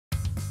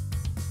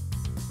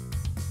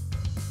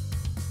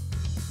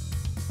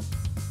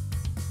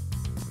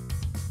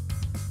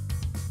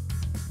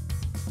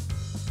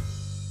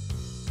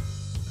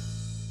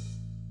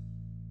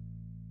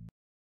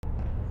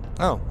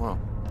Oh, well,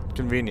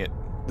 convenient.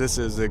 This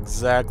is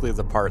exactly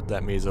the part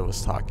that Misa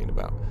was talking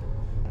about.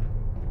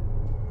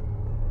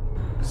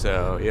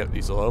 So, yep,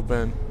 these will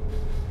open.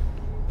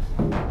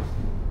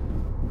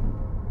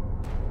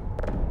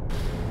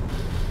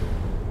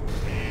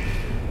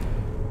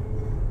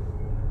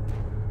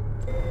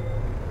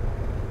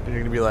 You're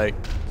gonna be like,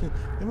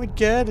 oh my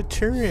god, a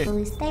turret!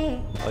 Who's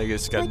there? All you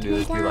just gotta Put do me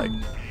is be like,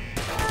 down.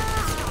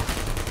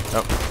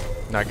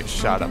 oh, not get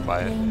shot up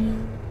by it.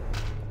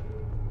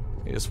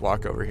 You just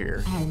walk over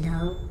here,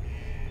 Hello.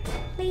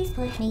 Please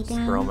put me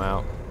down. throw them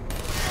out,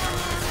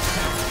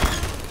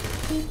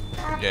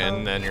 Uh-oh.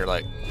 and then you're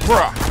like,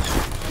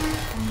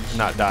 bruh!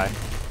 Not die.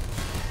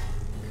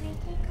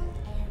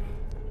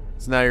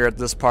 So now you're at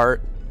this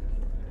part,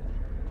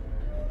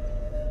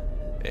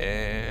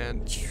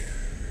 and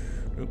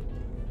oop,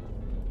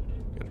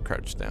 gotta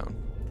crouch down.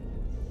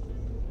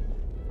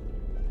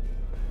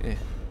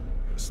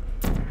 Just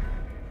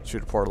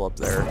shoot a portal up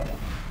there.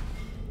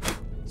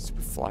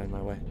 Stupid fly in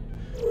my way.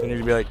 Then you're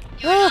gonna be like,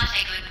 You're not a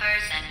good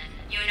person.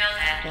 You know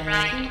that, Thank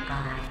right?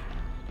 God.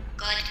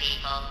 Good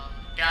people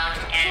don't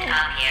end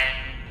up here.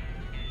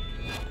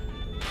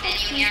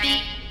 Did you hear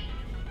me?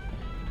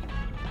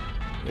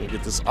 you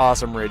get this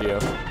awesome radio.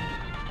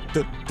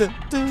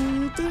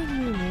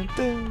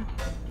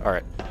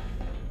 Alright.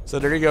 So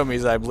there you go,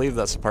 Misa. I believe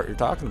that's the part you're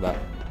talking about.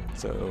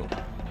 So,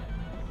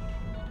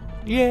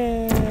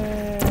 yeah.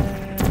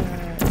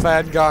 If I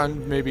had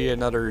gone maybe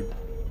another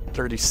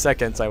 30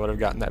 seconds, I would have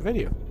gotten that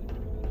video.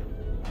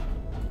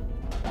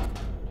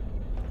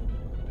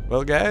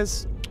 Well,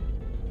 guys,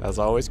 as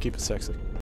always, keep it sexy.